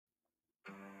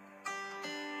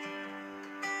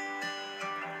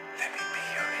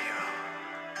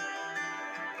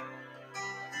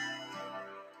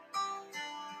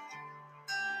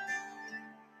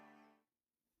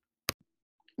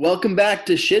Welcome back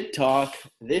to Shit Talk.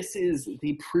 This is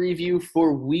the preview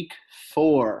for week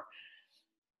 4.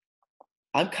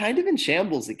 I'm kind of in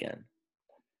shambles again.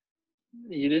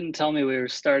 You didn't tell me we were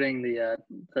starting the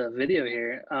video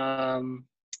here.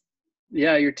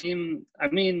 Yeah, your team. I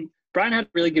mean, Brian had a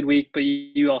really good week, but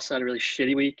you also had a really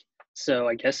shitty week. So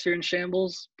I guess you're in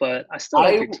shambles. But I still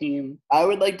like I your team. I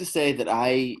would like to say that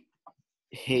I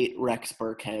hate Rex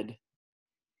Burkhead,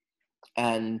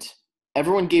 and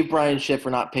everyone gave Brian shit for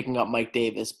not picking up Mike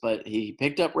Davis, but he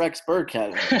picked up Rex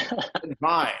Burkhead. And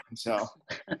fine. So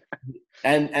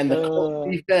and the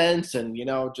Colts defense, and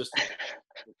just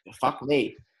fuck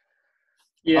me.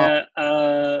 Yeah,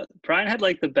 Brian had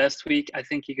like the best week I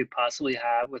think he could possibly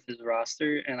have with his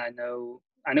roster, and I know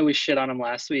we shit on him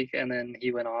last week, and then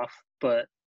he went off. But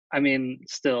I mean,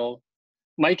 still,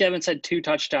 Mike Evans had 2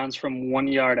 touchdowns from 1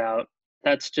 yard out.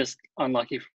 That's just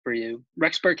unlucky for you.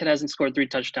 Rex Burkhead hasn't scored 3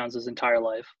 touchdowns his entire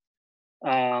life.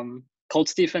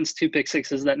 Colts defense 2 pick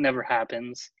sixes, that never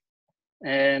happens.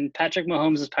 And Patrick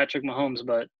Mahomes is Patrick Mahomes,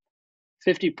 but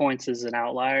 50 points is an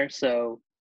outlier, so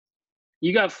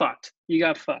you got fucked. You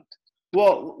got fucked.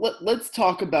 Well, let's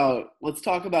talk about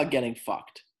getting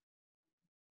fucked.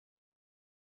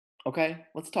 Okay,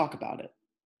 let's talk about it.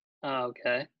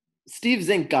 Okay. Steve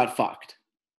Zink got fucked.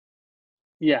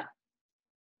 Yeah.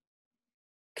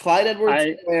 Clyde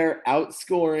Edwards-Helaire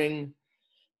outscoring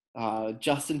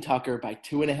Justin Tucker by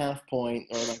 2.5 points,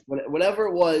 or like whatever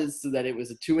it was, so that it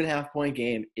was a 2.5 point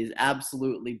game, is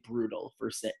absolutely brutal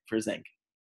for Zink.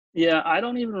 Yeah, I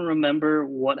don't even remember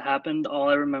what happened. All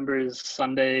I remember is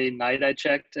Sunday night I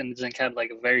checked, and Zink had like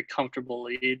a very comfortable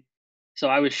lead. So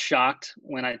I was shocked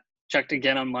when I checked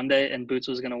again on Monday and Boots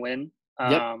was going to win.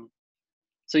 Yep.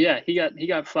 So yeah, he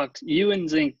got fucked. You and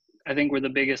Zink, I think, were the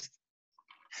biggest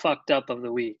fucked up of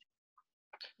the week.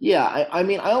 Yeah, I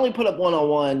mean, I only put up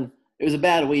 101. It was a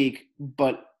bad week,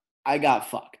 but I got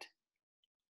fucked.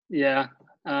 Yeah.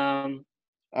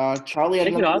 Charlie had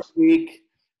another week.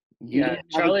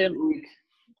 Charlie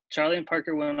and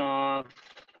Parker went off.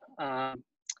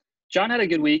 John had a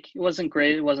good week. It wasn't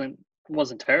great. It wasn't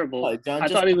terrible. I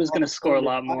thought he was going to score a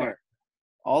lot more.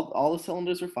 All the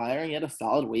cylinders were firing. He had a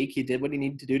solid week. He did what he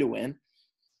needed to do to win.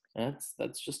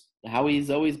 That's just how he's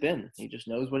always been. He just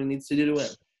knows what he needs to do to win.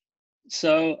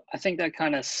 So I think that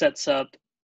kind of sets up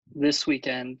this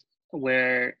weekend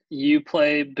where you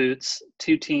play Boots,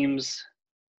 2 teams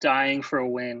dying for a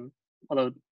win,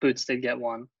 although Boots did get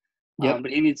one. Yep.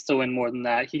 But he needs to win more than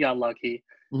that. He got lucky.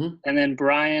 Mm-hmm. And then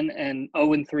Brian and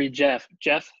 0-3 Jeff.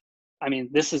 Jeff, I mean,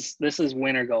 this is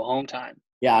win or go home time.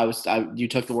 Yeah, you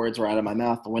took the words right out of my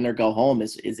mouth. The win or go home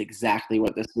is exactly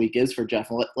what this week is for Jeff.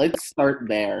 Let's start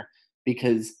there,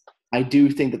 because I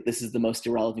do think that this is the most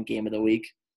irrelevant game of the week.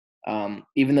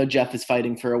 Even though Jeff is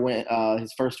fighting for a win,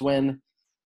 his first win,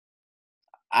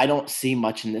 I don't see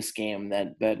much in this game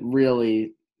that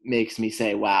really makes me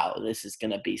say, wow, this is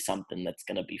going to be something that's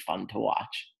going to be fun to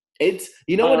watch. It's,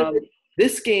 what it is?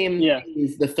 This game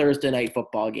is the Thursday night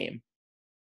football game.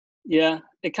 Yeah,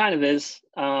 it kind of is.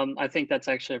 I think that's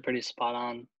actually pretty spot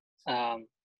on.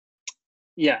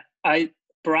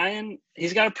 Brian,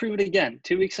 he's got to prove it again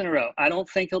 2 weeks in a row. I don't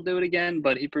think he'll do it again,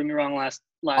 but he proved me wrong last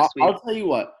week. I'll tell you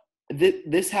what,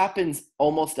 this happens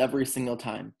almost every single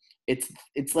time. It's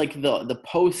like the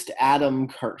post-Adam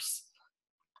curse.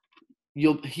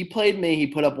 He played me. He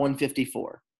put up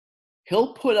 154.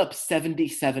 He'll put up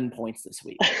 77 points this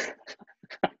week.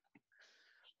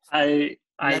 I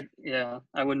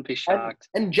wouldn't be shocked.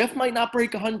 And Jeff might not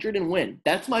break 100 and win.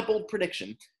 That's my bold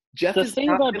prediction. Jeff is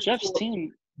not going to score 100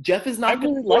 points. Jeff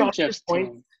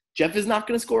is not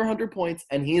going to score 100 points,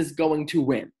 and he is going to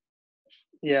win.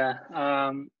 Yeah,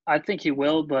 I think he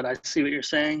will, but I see what you're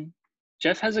saying.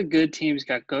 Jeff has a good team. He's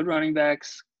got good running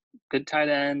backs, good tight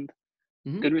end,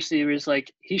 good receivers.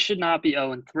 Like, he should not be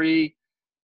 0-3.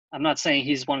 I'm not saying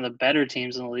he's one of the better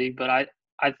teams in the league, but I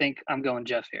think I'm going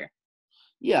Jeff here.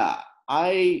 Yeah,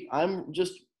 I'm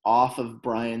just off of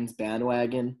Brian's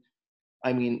bandwagon.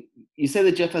 I mean, you say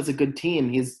that Jeff has a good team.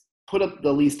 He's put up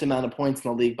the least amount of points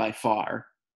in the league by far.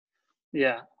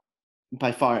 Yeah.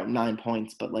 By far, 9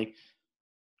 points. But, like,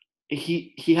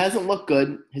 he hasn't looked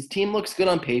good. His team looks good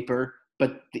on paper,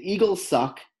 but the Eagles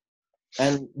suck,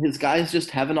 and his guys just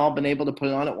haven't all been able to put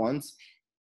it on at once.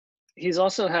 He's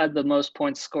also had the most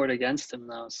points scored against him,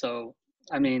 though. So,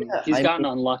 I mean, he's gotten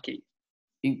unlucky.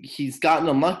 He's gotten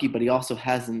unlucky, but he also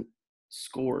hasn't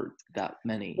scored that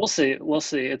many. We'll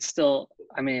see. It's still,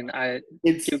 I mean, I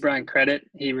give Brian credit.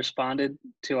 He responded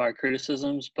to our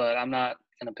criticisms, but I'm not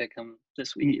going to pick him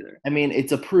this week either. I mean,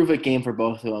 it's a prove it game for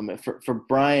both of them. For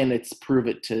Brian, it's prove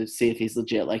it to see if he's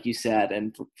legit, like you said,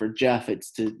 and for Jeff,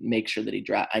 it's to make sure that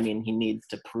he needs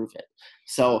to prove it.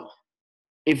 So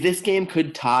if this game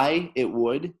could tie, it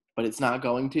would, but it's not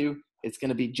going to. It's going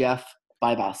to be Jeff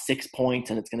by about 6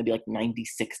 points, and it's going to be like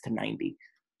 96-90.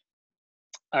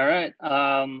 All right.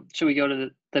 Should we go to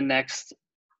the next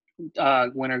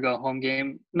winner go home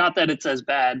game? Not that it's as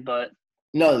bad, but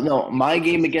no. My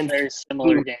game against very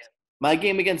similar Boots, game. My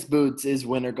game against Boots is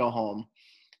win or go home.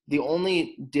 The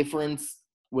only difference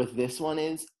with this one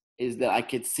is that I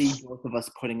could see both of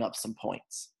us putting up some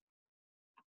points.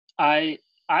 I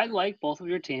like both of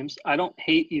your teams. I don't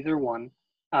hate either one.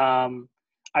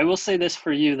 I will say this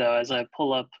for you though, as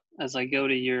I go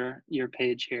to your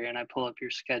page here and I pull up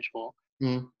your schedule.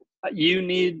 Mm. You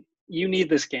need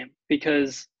this game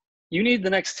because you need the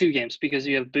next 2 games because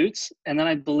you have Boots and then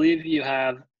I believe you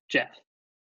have Jeff.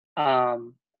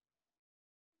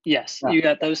 Yes, Yeah. you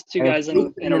got those 2 guys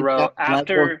in a row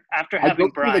after having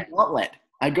Brian.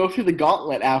 I go through the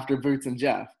gauntlet after Boots and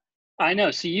Jeff. I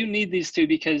know. So you need these 2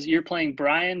 because you're playing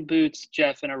Brian, Boots,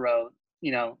 Jeff in a row.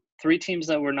 3 teams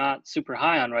that we're not super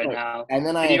high on right now. And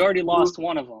then you already lost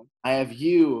one of them. I have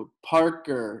you,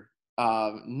 Parker,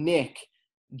 Nick,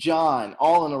 John,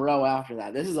 all in a row after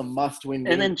that. This is a must-win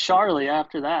game. And then Charlie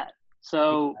after that.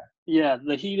 So, yeah,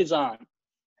 the heat is on.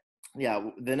 Yeah,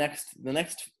 the next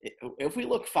if we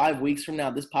look 5 weeks from now,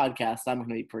 this podcast, I'm going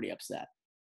to be pretty upset.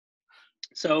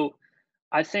 So,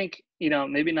 I think,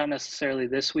 maybe not necessarily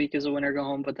this week is a winner go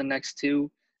home, but the next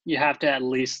 2, you have to at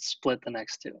least split the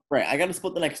next 2. Right, I got to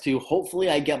split the next 2. Hopefully,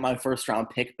 I get my first round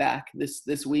pick back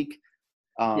this week.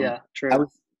 Yeah, true.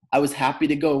 I was happy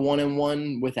to go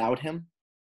 1-1 without him.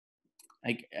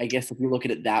 I guess if you look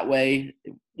at it that way.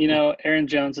 Aaron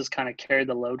Jones has kind of carried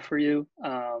the load for you,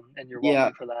 and you're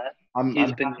welcome for that.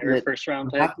 He's been your first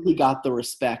round pick. Happy he got the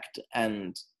respect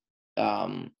and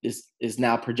is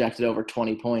now projected over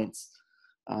 20 points.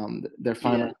 They're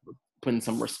finally putting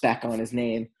some respect on his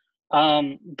name.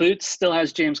 Boots still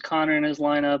has James Conner in his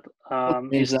lineup.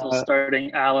 He's still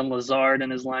starting Alan Lazard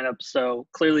in his lineup, so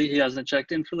clearly he hasn't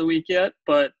checked in for the week yet.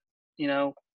 But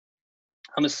I'm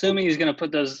assuming he's going to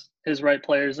put his right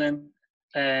players in,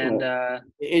 and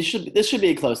this should be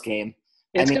a close game.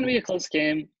 It's going to be a close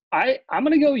game. I'm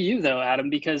going to go you though, Adam,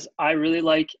 because I really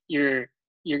like you're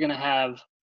going to have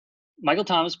Michael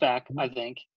Thomas back. I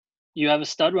think you have a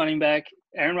stud running back.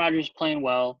 Aaron Rodgers playing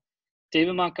well.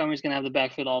 David Montgomery's going to have the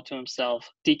backfield all to himself.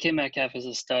 DK Metcalf is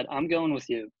a stud. I'm going with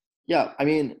you. Yeah, I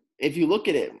mean, if you look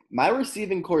at it, my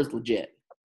receiving core is legit.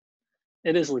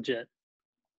 It is legit.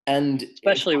 And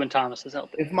especially when Thomas is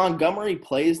healthy. If Montgomery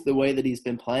plays the way that he's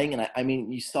been playing, and I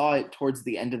mean, you saw it towards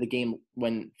the end of the game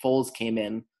when Foles came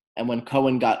in and when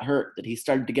Cohen got hurt, that he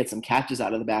started to get some catches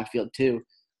out of the backfield too.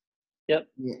 Yep.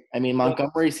 I mean,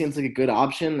 Montgomery seems like a good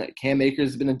option. Cam Akers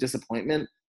has been a disappointment.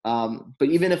 But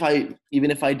even if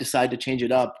I decide to change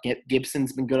it up,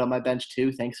 Gibson's been good on my bench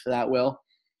too. Thanks for that, Will.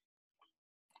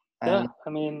 Yeah, I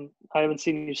mean, I haven't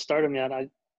seen you start him yet.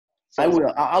 I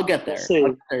will. I'll get there. We'll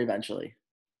I'll get there eventually.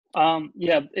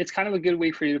 Yeah, it's kind of a good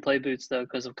week for you to play Boots though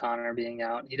because of Connor being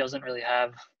out. He doesn't really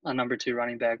have a number 2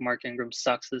 running back. Mark Ingram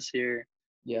sucks this year.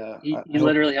 Yeah, he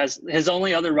literally has his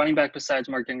only other running back besides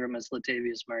Mark Ingram is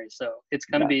Latavius Murray. So it's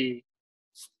gonna be.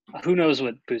 Who knows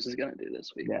what Boots is going to do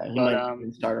this week? Yeah, he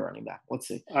might start a running back. Let's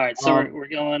see. All right, so we're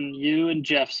going you and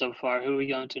Jeff so far. Who are we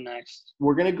going to next?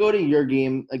 We're going to go to your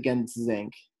game against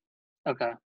Zink.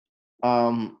 Okay.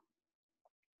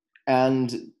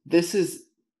 And this is,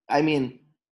 I mean,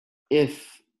 if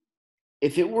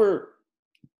it were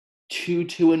 2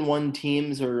 2-1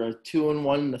 teams or a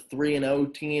 2-1 and a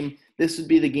 3-0 team, this would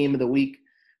be the game of the week.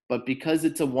 But because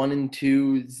it's a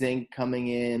 1-2 Zink coming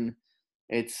in,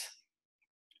 it's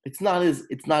not as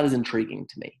intriguing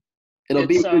to me. It'll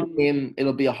be a good game.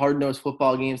 It'll be a hard-nosed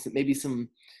football game. So maybe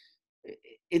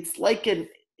it's like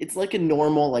a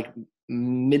normal like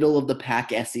middle of the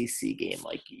pack SEC game.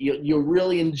 Like you'll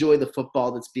really enjoy the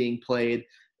football that's being played.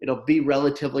 It'll be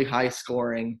relatively high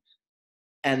scoring,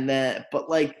 but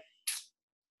like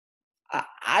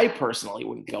I personally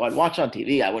wouldn't go. I'd watch on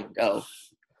TV. I wouldn't go.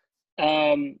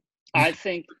 I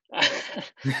think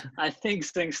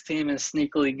Zink's team is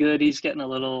sneakily good. He's getting a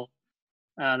little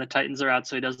the Titans are out,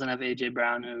 so he doesn't have A.J.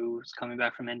 Brown, who's coming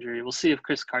back from injury. We'll see if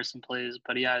Chris Carson plays,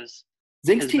 but he has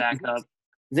his backup.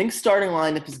 Zink's starting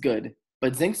lineup is good,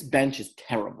 but Zink's bench is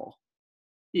terrible.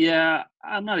 Yeah,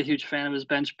 I'm not a huge fan of his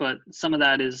bench, but some of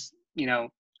that is,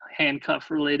 handcuff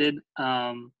related.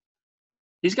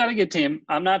 He's got a good team.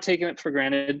 I'm not taking it for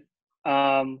granted.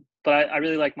 But I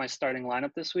really like my starting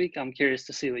lineup this week. I'm curious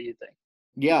to see what you think.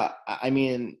 Yeah, I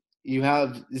mean, you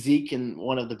have Zeke in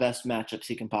one of the best matchups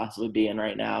he can possibly be in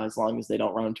right now, as long as they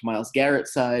don't run him to Myles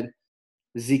Garrett's side.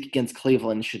 Zeke against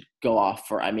Cleveland should go off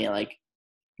for, I mean, like,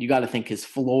 you got to think his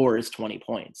floor is 20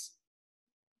 points,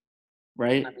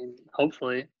 right? I mean,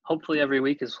 hopefully every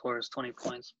week his floor is 20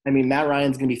 points. I mean, Matt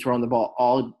Ryan's going to be throwing the ball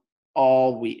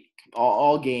all week,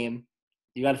 all game.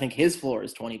 You got to think his floor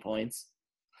is 20 points.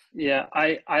 Yeah,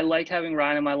 I like having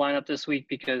Ryan in my lineup this week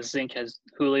because Zink has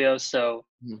Julio. So,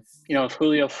 if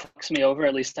Julio fucks me over,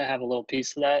 at least I have a little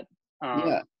piece of that.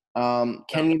 Yeah.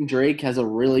 Kenyon Drake has a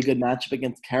really good matchup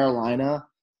against Carolina.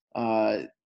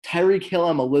 Tyreek Hill,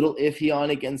 I'm a little iffy on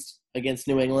against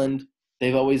New England.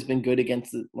 They've always been good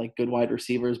against like good wide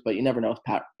receivers, but you never know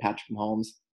with Patrick Mahomes.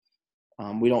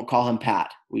 We don't call him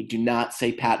Pat. We do not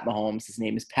say Pat Mahomes. His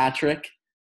name is Patrick.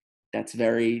 That's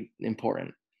very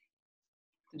important.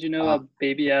 Did you know a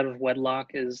baby out of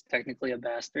wedlock is technically a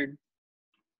bastard?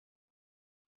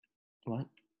 What?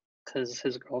 Because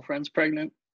his girlfriend's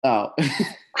pregnant. Oh.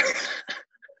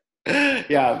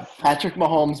 Yeah, Patrick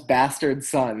Mahomes' bastard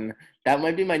son. That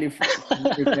might be my new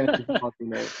fantasy football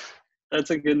teammate. That's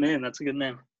a good name.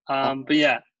 But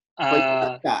yeah.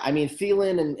 I mean,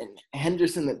 Thielen and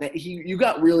Henderson, you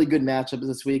got really good matchups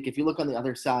this week. If you look on the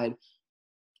other side,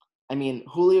 I mean,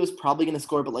 Julio's probably going to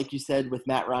score, but like you said, with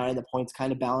Matt Ryan, the points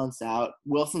kind of balance out.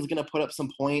 Wilson's going to put up some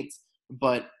points,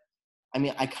 but I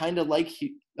mean, I kind of like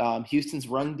Houston's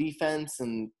run defense,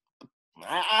 and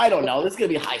I don't know. This is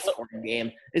going to be a high-scoring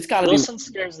game. It's got to be. Wilson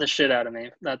scares the shit out of me.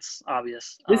 That's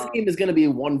obvious. This game is going to be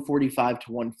 145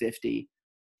 to 150.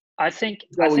 I think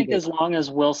as long as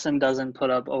Wilson doesn't put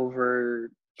up over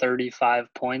 35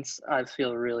 points, I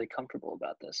feel really comfortable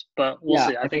about this. But we'll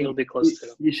see. I think it'll be close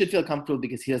to. You should feel comfortable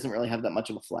because he doesn't really have that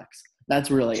much of a flex. That's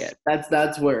really it.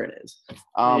 That's where it is.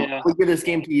 I would give this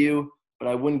game to you, but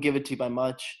I wouldn't give it to you by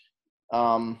much.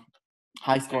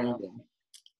 High scoring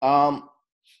game.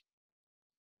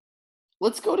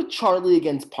 Let's go to Charlie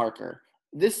against Parker.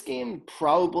 This game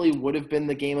probably would have been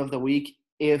the game of the week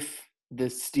if the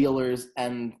Steelers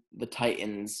and the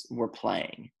Titans were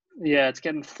playing. Yeah, it's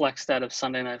getting flexed out of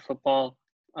Sunday Night Football,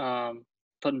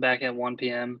 putting back at 1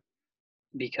 p.m.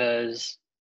 because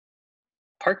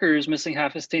Parker is missing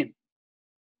half his team.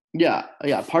 Yeah,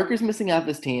 Parker's missing half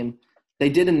his team. They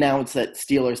did announce that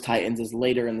Steelers-Titans is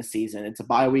later in the season. It's a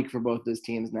bye week for both those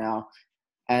teams now.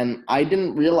 And I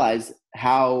didn't realize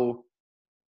how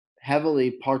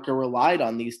heavily Parker relied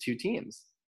on these two teams.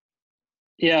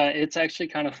 Yeah, it's actually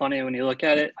kind of funny when you look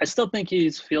at it. I still think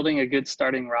he's fielding a good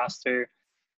starting roster.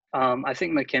 I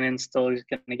think McKinnon still is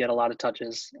going to get a lot of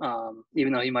touches,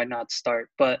 even though he might not start.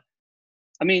 But,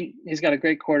 I mean, he's got a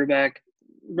great quarterback.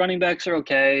 Running backs are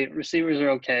okay. Receivers are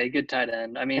okay. Good tight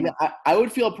end. I mean, I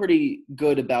would feel pretty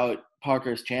good about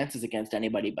Parker's chances against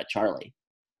anybody but Charlie.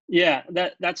 Yeah,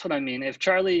 that's what I mean. If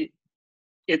Charlie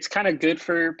 – it's kind of good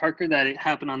for Parker that it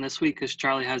happened on this week because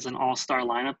Charlie has an all-star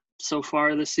lineup so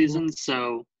far this season.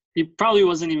 So he probably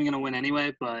wasn't even going to win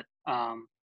anyway. But,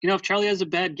 if Charlie has a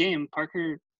bad game,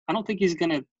 Parker – I don't think he's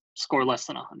going to score less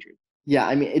than 100. Yeah,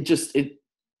 I mean,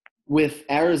 with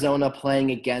Arizona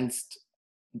playing against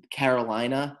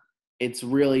Carolina, it's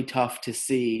really tough to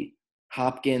see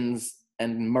Hopkins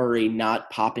and Murray not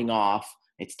popping off.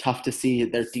 It's tough to see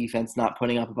their defense not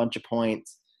putting up a bunch of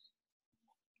points.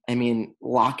 I mean,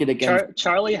 Lockett against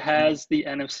Charlie has the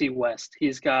NFC West.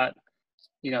 He's got,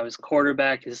 his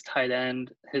quarterback, his tight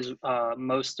end, his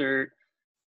Mostert,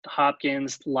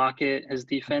 Hopkins, Lockett, his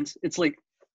defense. It's like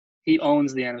he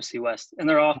owns the NFC West, and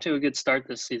they're off to a good start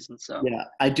this season. So yeah,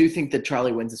 I do think that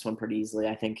Charlie wins this one pretty easily.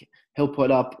 I think he'll put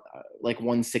up like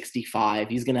 165.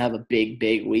 He's going to have a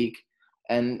big week,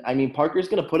 and I mean Parker's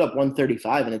going to put up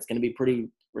 135, and it's going to be pretty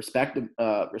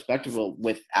respectable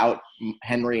without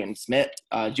Henry and Smith,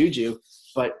 Juju.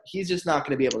 But he's just not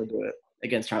going to be able to do it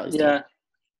against Charlie's team. Yeah,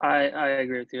 I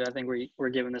agree with you. I think we're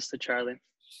giving this to Charlie.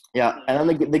 Yeah, and on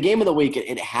the game of the week,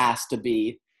 it has to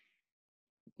be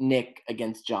Nick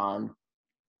against John.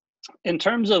 In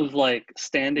terms of like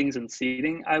standings and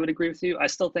seeding, I would agree with you. I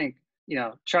still think,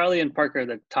 Charlie and Parker are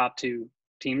the top two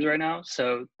teams right now.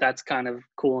 So that's kind of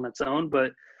cool on its own.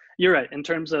 But you're right. In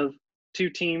terms of two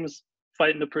teams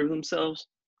fighting to prove themselves,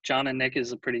 John and Nick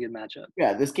is a pretty good matchup.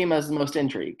 Yeah, this game has the most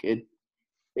intrigue.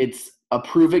 It's a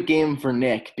prove-it game for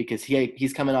Nick because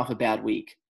he's coming off a bad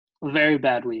week. A very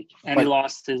bad week. And he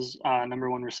lost his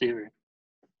number one receiver.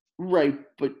 Right,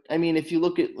 but I mean, if you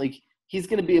look at he's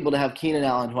going to be able to have Keenan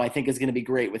Allen, who I think is going to be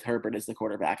great with Herbert as the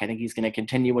quarterback. I think he's going to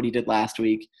continue what he did last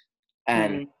week,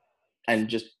 and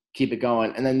just keep it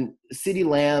going. And then CeeDee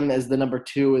Lamb as the number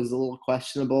 2 is a little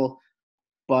questionable,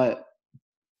 but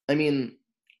I mean,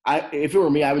 if it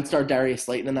were me, I would start Darius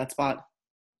Slayton in that spot.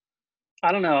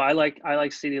 I don't know. I like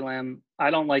CeeDee Lamb. I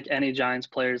don't like any Giants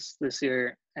players this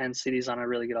year, and CeeDee's on a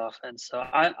really good offense, so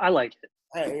I like it.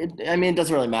 I mean, it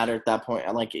doesn't really matter at that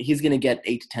point. Like, he's going to get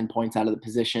 8 to 10 points out of the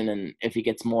position, and if he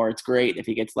gets more, it's great. If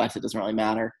he gets less, it doesn't really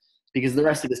matter because the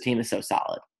rest of his team is so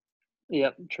solid.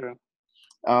 Yep, true.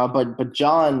 But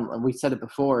John, we said it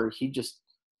before, he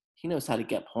knows how to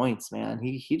get points, man.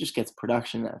 He just gets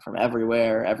production from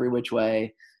everywhere, every which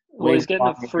way. Well, Wave he's getting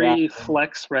a walking free drafting.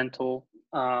 flex rental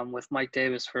with Mike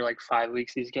Davis for like 5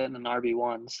 weeks. He's getting an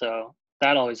RB1, so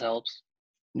that always helps.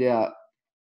 Yeah,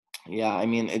 yeah. I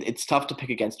mean, it's tough to pick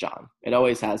against John. It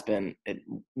always has been. It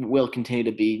will continue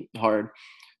to be hard.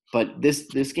 But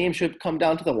this game should come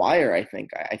down to the wire. I think.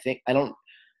 I think I don't.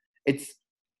 It's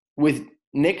with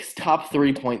Nick's top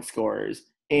 3 point scorers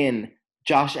in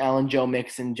Josh Allen, Joe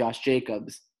Mixon, Josh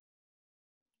Jacobs.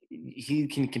 He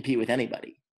can compete with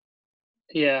anybody.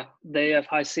 Yeah, they have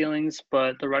high ceilings,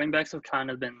 but the running backs have kind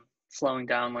of been slowing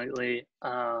down lately.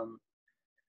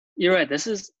 You're right.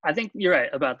 I think you're right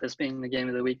about this being the game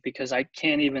of the week because I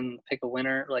can't even pick a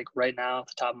winner like right now off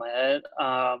the top of my head.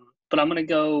 But I'm gonna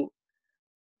go.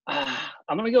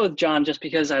 I'm gonna go with John just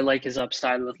because I like his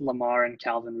upside with Lamar and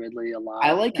Calvin Ridley a I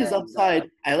lot, like his and upside.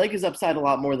 I like his upside a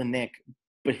lot more than Nick,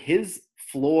 but his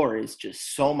floor is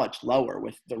just so much lower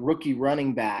with the rookie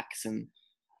running backs and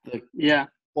the yeah,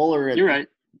 Fuller. you're right.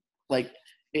 Like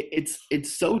it's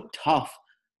so tough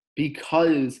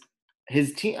because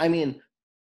his team. I mean,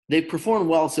 they've performed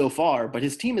well so far, but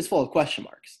his team is full of question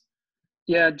marks.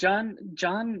 Yeah, John,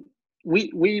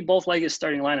 we both like his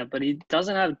starting lineup, but he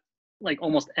doesn't have like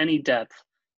almost any depth.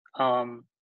 Um,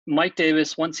 Mike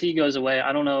Davis, once he goes away,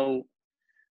 I don't know.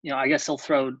 I guess he'll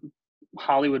throw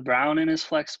Hollywood Brown in his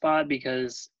flex spot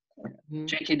because Mhm.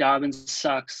 J.K. Dobbins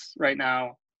sucks right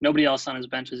now. Nobody else on his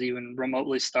bench is even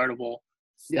remotely startable.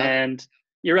 Yep. And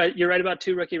you're right. You're right about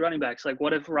two rookie running backs. Like,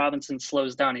 what if Robinson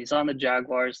slows down? He's on the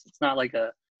Jaguars. It's Hmm.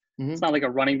 not like a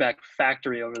running back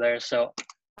factory over there. So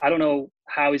I don't know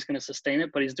how he's going to sustain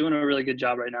it, but he's doing a really good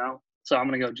job right now. So I'm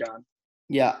going to go John.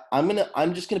 Yeah,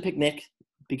 I'm just gonna pick Nick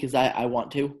because I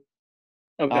want to.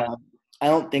 Okay. Um, I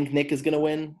don't think Nick is gonna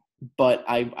win, but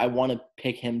I want to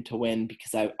pick him to win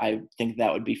because I think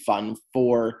that would be fun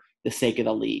for the sake of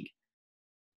the league.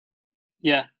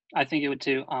 Yeah, I think it would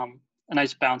too. A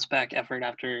nice bounce back effort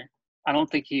after. I don't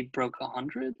think he broke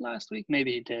 100 last week.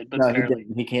 Maybe he did, but No, he did. barely.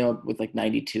 He came up with like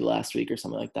 92 last week or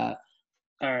something like that.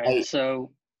 All right. I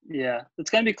So yeah,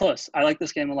 it's going to be close. I like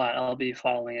this game a lot. I'll be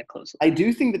following it closely. I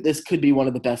do think that this could be one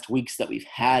of the best weeks that we've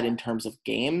had in terms of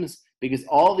games because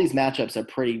all these matchups are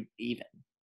pretty even.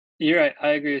 You're right. I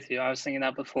agree with you. I was thinking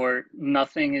that before.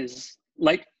 Nothing is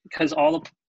like because all the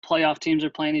playoff teams are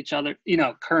playing each other.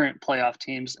 Current playoff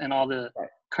teams and all the Right.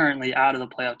 currently out of the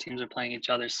playoff teams are playing each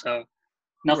other. So Right.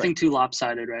 nothing too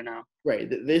lopsided right now. Right.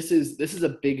 This is a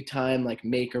big time like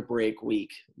make or break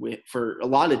week for a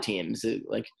lot of teams.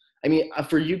 I mean,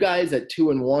 for you guys at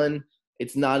 2-1,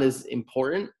 it's not as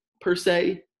important per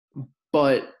se,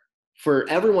 but for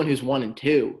everyone who's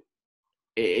 1-2,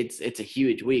 it's a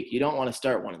huge week. You don't want to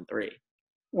start 1-3.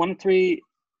 1-3.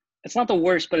 It's not the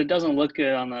worst, but it doesn't look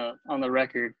good on the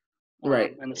record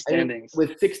Right. in the I mean, standings.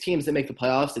 with 6 teams that make the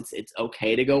playoffs, it's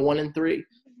okay to go 1-3,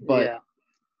 but Yeah.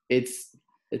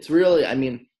 it's really. I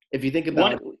mean, if you think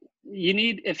One, about you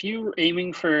need if you're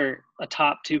aiming for a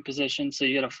top two position, so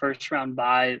you get a first round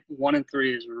bye.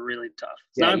 1-3 is really tough.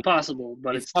 It's yeah, not impossible,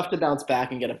 but it's it's tough tough. to bounce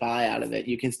back and get a bye out of it.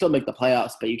 You can still make the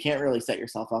playoffs, but you can't really set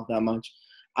yourself up that much.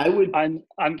 I would.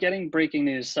 I'm getting breaking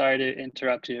news. Sorry to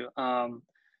interrupt you.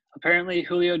 Apparently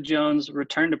Julio Jones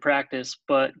returned to practice,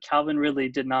 but Calvin Ridley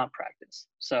did not practice.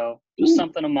 So just Ooh,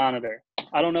 something to monitor.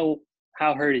 I don't know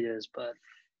how hurt he is, but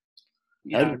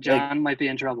that would be big. John might be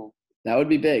in trouble. That would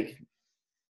be big.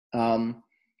 Um,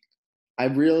 I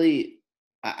really,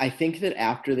 I think that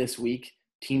after this week,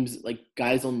 teams like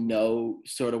guys will know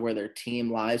sort of where their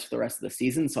team lies for the rest of the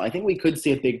season. So I think we could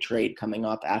see a big trade coming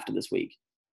up after this week.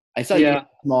 I saw you make Yeah, a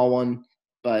small one,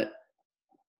 but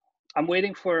I'm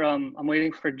waiting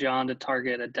for John to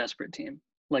target a desperate team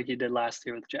like he did last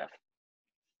year with Jeff.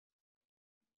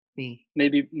 me.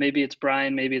 Maybe it's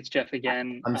Brian, maybe it's Jeff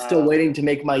again. I'm still waiting to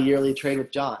make my yearly trade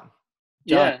with John.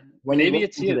 John, Yeah, when you maybe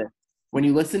it's listen to you. this, when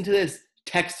you listen to this,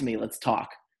 text me. Let's talk.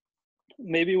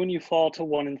 Maybe when you fall to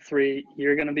 1-3,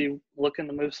 you're gonna be looking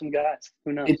to move some guys.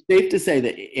 Who knows? It's safe to say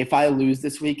that if I lose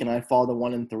this week and I fall to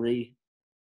 1-3,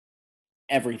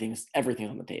 everything's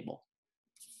on the table.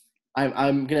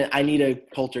 I need a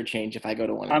culture change if I go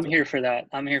to one and I'm three. here for that.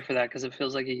 I'm here for that because it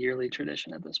feels like a yearly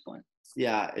tradition at this point.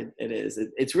 Yeah, it is.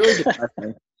 It's really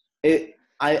depressing.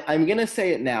 I'm gonna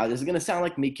say it now. This is gonna sound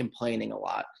like me complaining a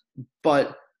lot,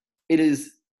 but it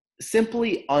is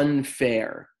simply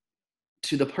unfair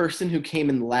to the person who came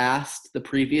in last the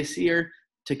previous year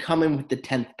to come in with the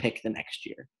 10th pick the next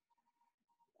year.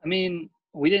 I mean,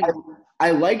 we didn't.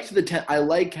 I liked the 10th. I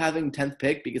like having 10th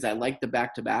pick because I like the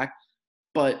back-to-back,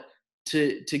 but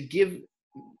to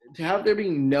have there be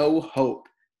no hope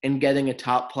in getting a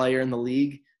top player in the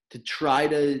league, to try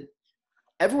to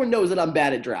 – everyone knows that I'm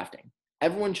bad at drafting.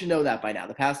 Everyone should know that by now.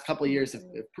 The past couple of years have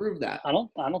proved that. I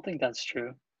don't think that's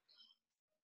true.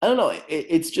 I don't know.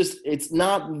 It's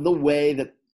not the way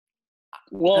that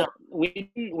 – well, we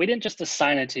didn't just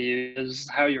assign it to you. It was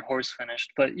how your horse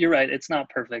finished. But you're right. It's not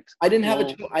perfect. I didn't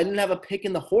have a pick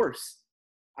in the horse.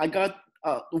 I got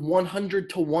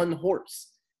 100-1 horse.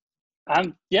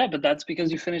 Yeah, but that's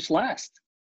because you finished last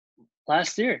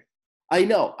year. I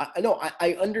know.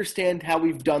 I understand how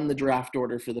we've done the draft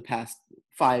order for the past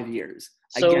 5 years.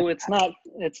 So it's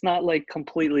not like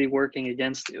completely working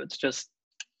against you. It's just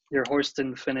your horse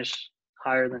didn't finish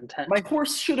higher than 10. My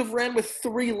horse should have ran with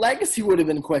 3 legs. He would have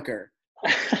been quicker.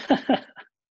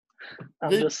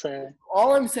 Just saying.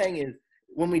 All I'm saying is,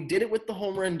 when we did it with the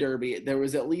home run derby, there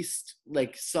was at least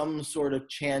like some sort of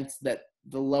chance that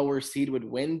the lower seed would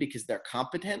win because they're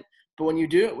competent. But when you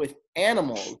do it with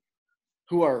animals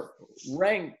who are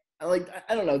ranked, like,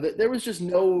 I don't know, there was just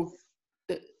no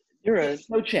 – You're right.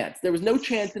 No chance. There was no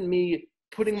chance in me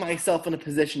putting myself in a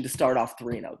position to start off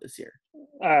 3-0 this year.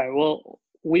 All right. Well,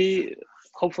 we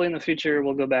hopefully in the future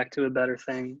we'll go back to a better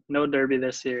thing. No derby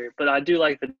this year, but I do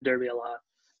like the derby a lot.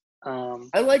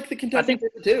 I like the Kentucky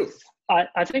Derby too.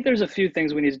 I think there's a few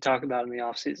things we need to talk about in the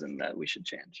offseason that we should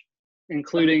change,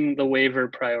 including the waiver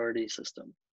priority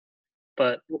system.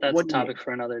 But that's a topic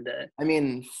for another day. I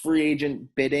mean, free agent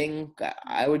bidding,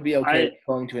 I would be okay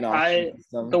going to an auction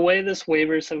system. The way this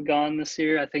waivers have gone this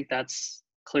year, I think that's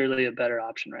clearly a better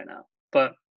option right now.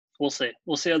 But we'll see.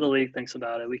 We'll see how the league thinks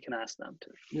about it. We can ask them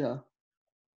too.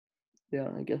 Yeah,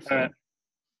 I guess so.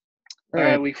 All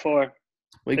right, week 4.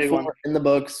 Week 4 in the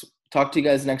books. Talk to you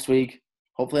guys next week.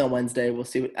 Hopefully on Wednesday. We'll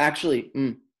see. I'll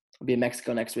be in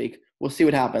Mexico next week. We'll see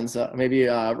what happens. Maybe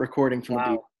recording from the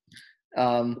beach.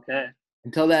 Okay.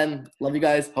 Until then, love you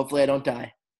guys. Hopefully I don't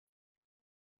die.